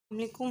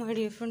Assalamualaikum, my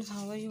dear friends.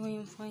 How are you? I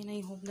am fine. I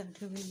hope that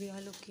you will be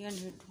all okay and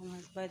great from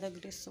us by the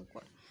grace of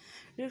God.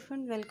 Dear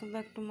friend, welcome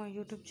back to my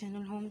YouTube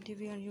channel Home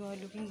TV, and you are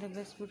looking the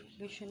best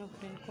beautification of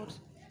raincoats.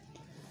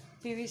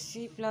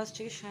 PVC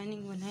plastic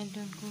shining vinyl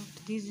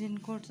raincoat. These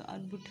raincoats are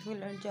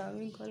beautiful and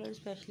charming colors,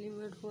 especially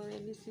made for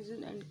rainy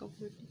season and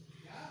completely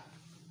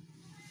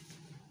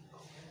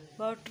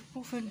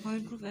waterproof and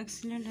windproof.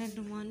 Excellent and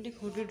romantic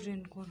hooded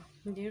raincoat.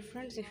 Dear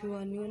friends, if you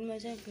are new in my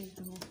channel, please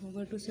don't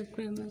forget to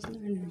subscribe my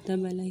channel and hit the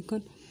bell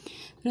icon.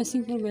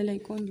 Pressing the bell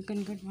icon, you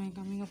can get my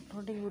coming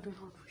uploading video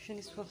notification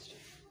is first.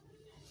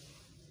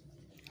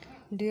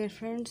 Dear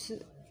friends,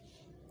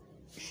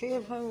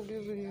 share my video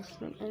with your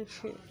friend and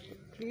share.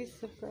 Please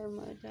subscribe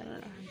my channel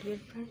and dear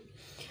friend,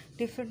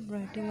 different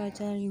variety my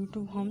channel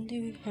YouTube Home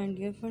TV. And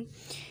dear friend,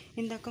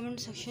 in the comment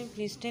section,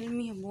 please tell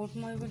me about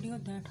my video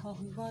that how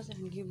it was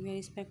and give me a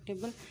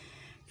respectable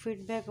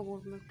feedback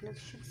about my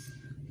collections.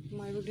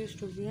 My videos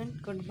to be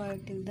end. Goodbye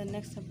till the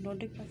next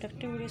uploaded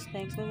protective videos.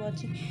 Thanks for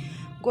watching.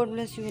 God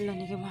bless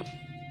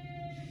you.